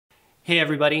Hey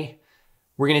everybody,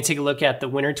 we're going to take a look at the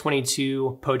Winter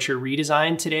 22 Poacher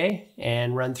redesign today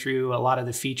and run through a lot of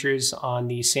the features on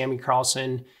the Sammy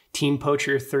Carlson Team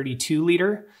Poacher 32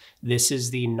 liter. This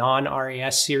is the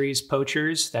non-RAS series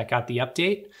Poachers that got the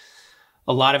update.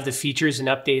 A lot of the features and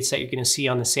updates that you're going to see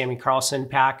on the Sammy Carlson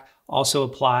pack also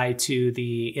apply to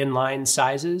the inline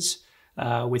sizes,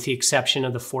 with the exception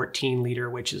of the 14 liter,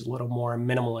 which is a little more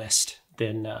minimalist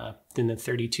than the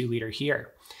 32 liter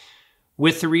here.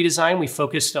 With the redesign, we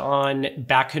focused on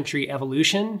backcountry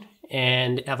evolution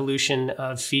and evolution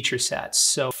of feature sets.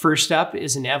 So first up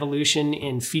is an evolution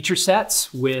in feature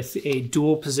sets with a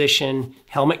dual position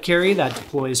helmet carry that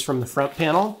deploys from the front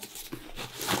panel.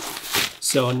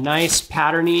 So nice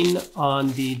patterning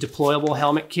on the deployable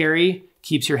helmet carry,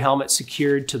 keeps your helmet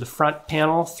secured to the front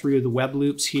panel through the web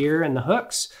loops here and the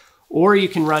hooks, or you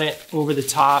can run it over the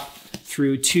top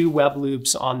through two web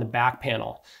loops on the back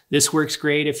panel. This works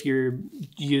great if you're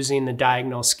using the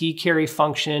diagonal ski carry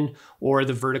function or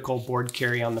the vertical board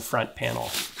carry on the front panel.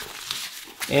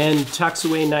 And tucks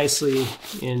away nicely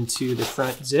into the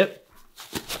front zip.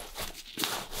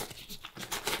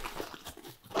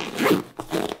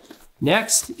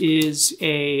 Next is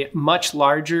a much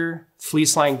larger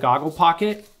fleece line goggle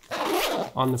pocket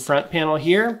on the front panel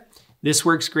here. This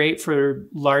works great for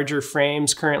larger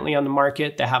frames currently on the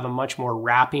market that have a much more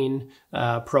wrapping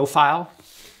profile.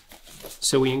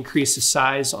 So we increase the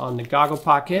size on the goggle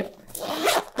pocket.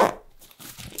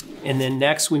 And then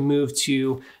next we move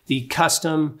to the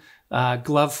custom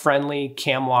glove-friendly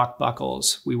cam lock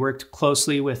buckles. We worked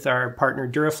closely with our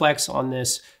partner Duraflex on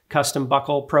this custom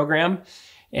buckle program,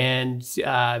 and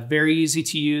very easy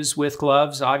to use with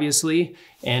gloves, obviously,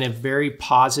 and a very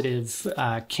positive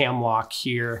cam lock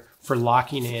here for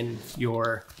locking in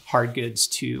your hard goods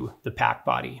to the pack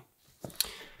body.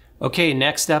 Okay,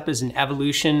 next up is an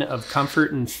evolution of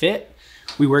comfort and fit.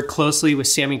 We worked closely with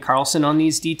Sammy Carlson on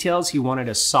these details. He wanted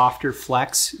a softer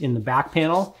flex in the back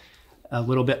panel, a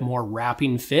little bit more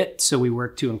wrapping fit, so we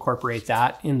worked to incorporate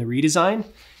that in the redesign,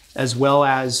 as well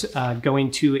as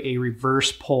going to a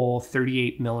reverse pull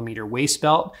 38mm waist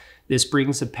belt. This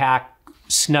brings the pack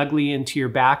snugly into your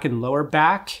back and lower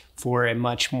back for a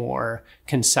much more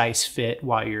concise fit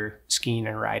while you're skiing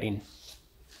and riding.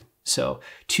 So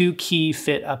two key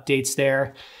fit updates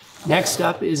there. Next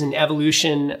up is an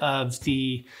evolution of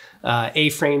the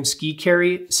A-frame ski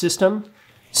carry system.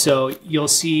 So you'll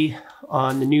see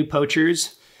on the new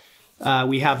Poachers,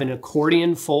 we have an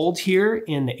accordion fold here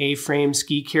in the A-frame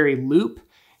ski carry loop,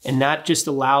 and that just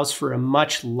allows for a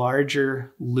much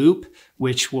larger loop,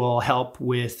 which will help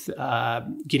with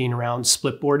getting around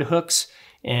split board hooks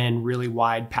and really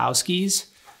wide POW skis.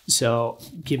 So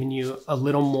giving you a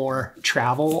little more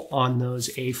travel on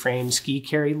those A-frame ski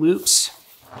carry loops.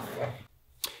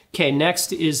 Okay,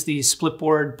 next is the split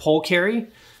board pole carry.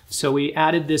 So we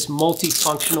added this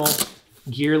multifunctional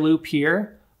gear loop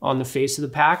here on the face of the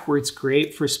pack, where it's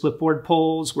great for split board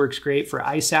poles, works great for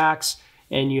ice axe,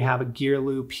 and you have a gear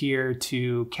loop here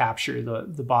to capture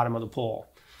the bottom of the pole.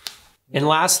 And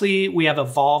lastly, we have a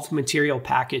Evolved material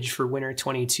package for Winter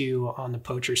 22 on the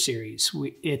Poacher series.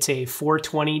 It's a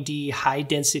 420D high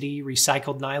density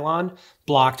recycled nylon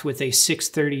blocked with a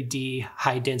 630D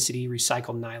high density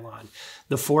recycled nylon.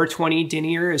 The 420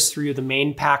 denier is through the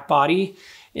main pack body,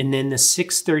 and then the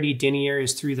 630 denier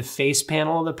is through the face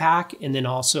panel of the pack, and then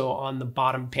also on the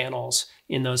bottom panels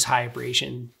in those high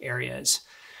abrasion areas.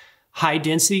 High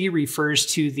density refers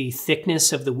to the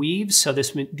thickness of the weaves. So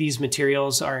these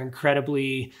materials are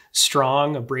incredibly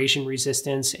strong, abrasion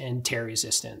resistance and tear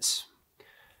resistance.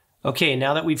 Okay,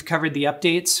 now that we've covered the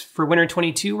updates for Winter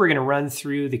 22, we're gonna run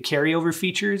through the carryover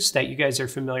features that you guys are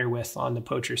familiar with on the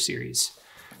Poacher series.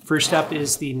 First up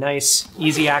is the nice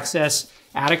easy access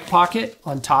attic pocket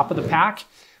on top of the pack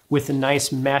with a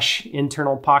nice mesh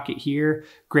internal pocket here.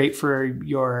 Great for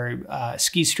your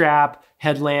ski strap,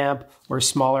 headlamp, or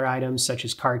smaller items such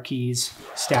as car keys.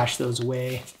 Stash those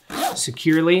away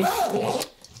securely.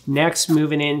 Next,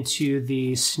 moving into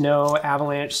the snow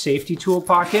avalanche safety tool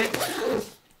pocket.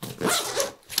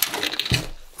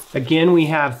 Again, we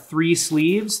have 3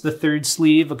 sleeves. The third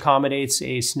sleeve accommodates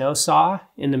a snow saw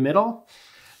in the middle.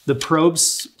 The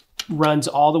probes runs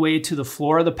all the way to the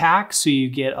floor of the pack, so you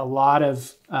get a lot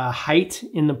of height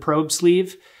in the probe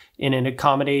sleeve, and it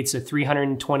accommodates a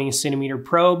 320 centimeter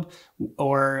probe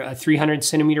or a 300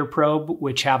 centimeter probe,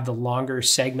 which have the longer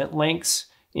segment lengths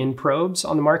in probes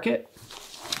on the market.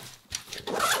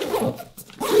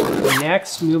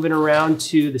 Next, moving around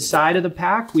to the side of the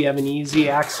pack, we have an easy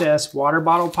access water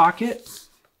bottle pocket.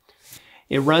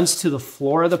 It runs to the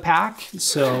floor of the pack,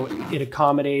 so it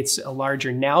accommodates a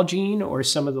larger Nalgene or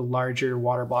some of the larger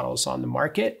water bottles on the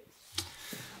market.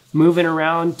 Moving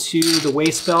around to the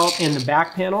waist belt and the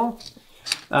back panel.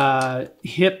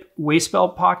 Hip waist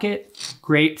belt pocket,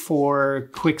 great for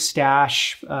quick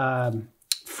stash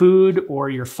food or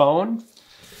your phone.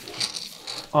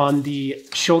 On the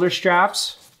shoulder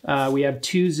straps, we have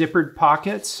 2 zippered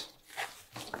pockets.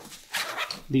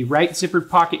 The right zippered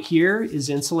pocket here is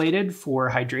insulated for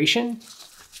hydration.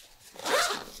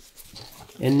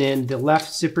 And then the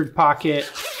left zippered pocket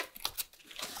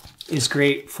is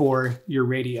great for your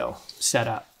radio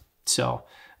setup. So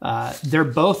they're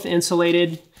both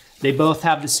insulated. They both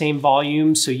have the same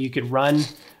volume, so you could run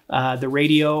the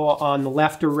radio on the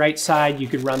left or right side. You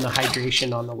could run the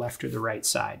hydration on the left or the right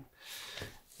side.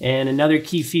 And another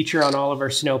key feature on all of our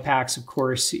snowpacks, of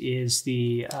course, is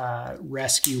the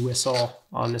rescue whistle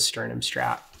on the sternum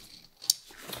strap.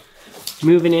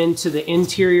 Moving into the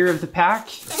interior of the pack.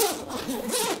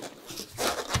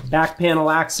 Back panel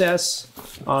access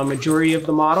on majority of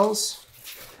the models.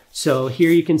 So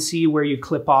here you can see where you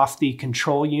clip off the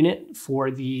control unit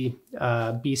for the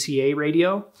BCA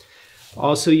radio.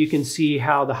 Also, you can see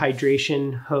how the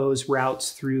hydration hose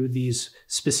routes through these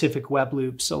specific web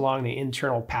loops along the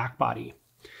internal pack body.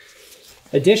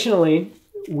 Additionally,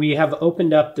 we have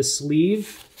opened up the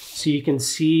sleeve so you can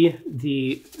see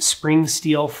the spring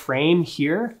steel frame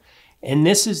here. And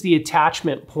this is the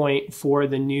attachment point for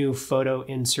the new Photo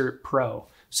Insert Pro.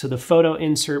 So the Photo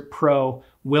Insert Pro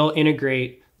will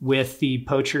integrate with the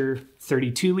POACHER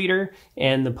 32 liter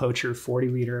and the POACHER 40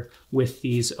 liter with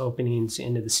these openings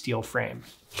into the steel frame.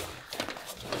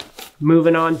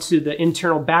 Moving on to the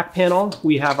internal back panel,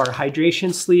 we have our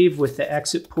hydration sleeve with the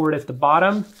exit port at the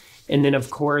bottom. And then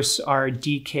of course our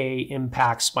DK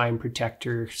impact spine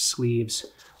protector sleeves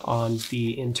on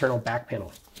the internal back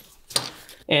panel.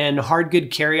 And hard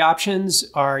good carry options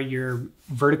are your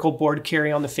vertical board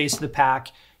carry on the face of the pack,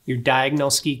 your diagonal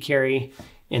ski carry,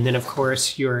 and then of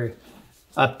course your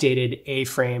updated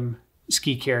A-frame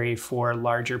ski carry for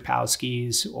larger POW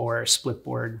skis or split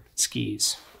board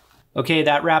skis. Okay,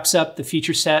 that wraps up the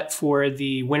feature set for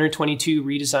the Winter 22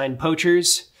 redesigned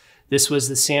POACHERs. This was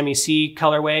the Sammy C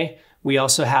colorway. We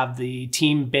also have the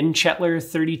Team Ben Chetler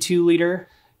 32 liter.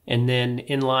 And then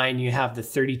in line, you have the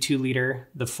 32 liter,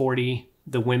 the 40,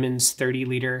 the women's 30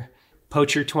 liter,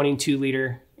 POACHER 22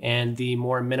 liter, and the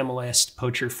more minimalist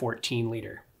POACHER 14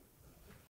 liter.